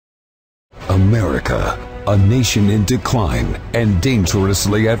America, a nation in decline and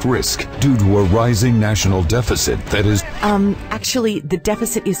dangerously at risk due to a rising national deficit that is... Actually, the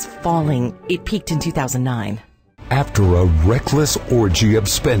deficit is falling. It peaked in 2009. After a reckless orgy of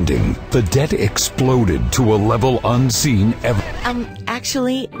spending, the debt exploded to a level unseen ever.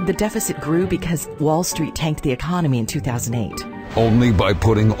 Actually, the deficit grew because Wall Street tanked the economy in 2008. Only by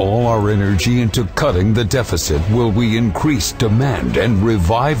putting all our energy into cutting the deficit will we increase demand and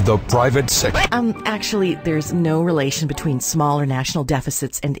revive the private sector. Actually, there's no relation between smaller national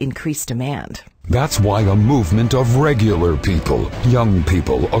deficits and increased demand. That's why a movement of regular people, young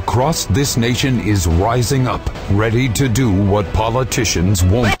people across this nation is rising up, ready to do what politicians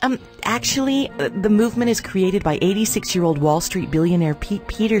won't. Actually, the movement is created by 86-year-old Wall Street billionaire Pete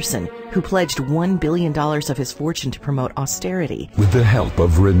Peterson, who pledged $1 billion of his fortune to promote austerity. With the help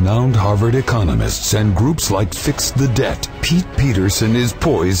of renowned Harvard economists and groups like Fix the Debt, Pete Peterson is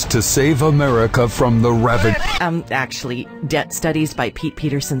poised to save America from the ravage. Actually, debt studies by Pete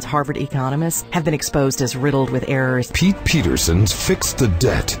Peterson's Harvard economists have been exposed as riddled with errors. Pete Peterson's Fix the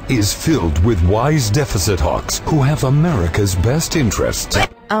Debt is filled with wise deficit hawks who have America's best interests.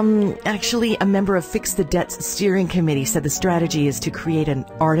 Actually, a member of Fix the Debt's steering committee said the strategy is to create an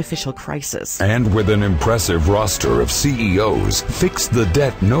artificial crisis. And with an impressive roster of CEOs, Fix the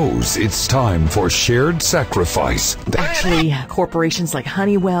Debt knows it's time for shared sacrifice. Actually, corporations like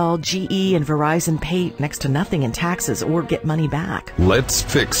Honeywell, GE, and Verizon pay next to nothing in taxes or get money back. Let's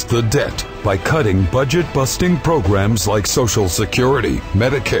fix the debt by cutting budget-busting programs like Social Security,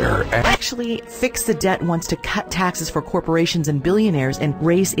 Medicare, and... Actually, Fix the Debt wants to cut taxes for corporations and billionaires and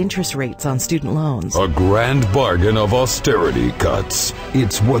raise interest rates on student loans. A grand bargain of austerity cuts.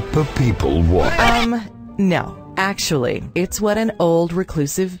 It's what the people want. No. Actually, it's what an old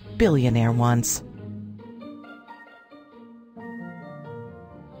reclusive billionaire wants.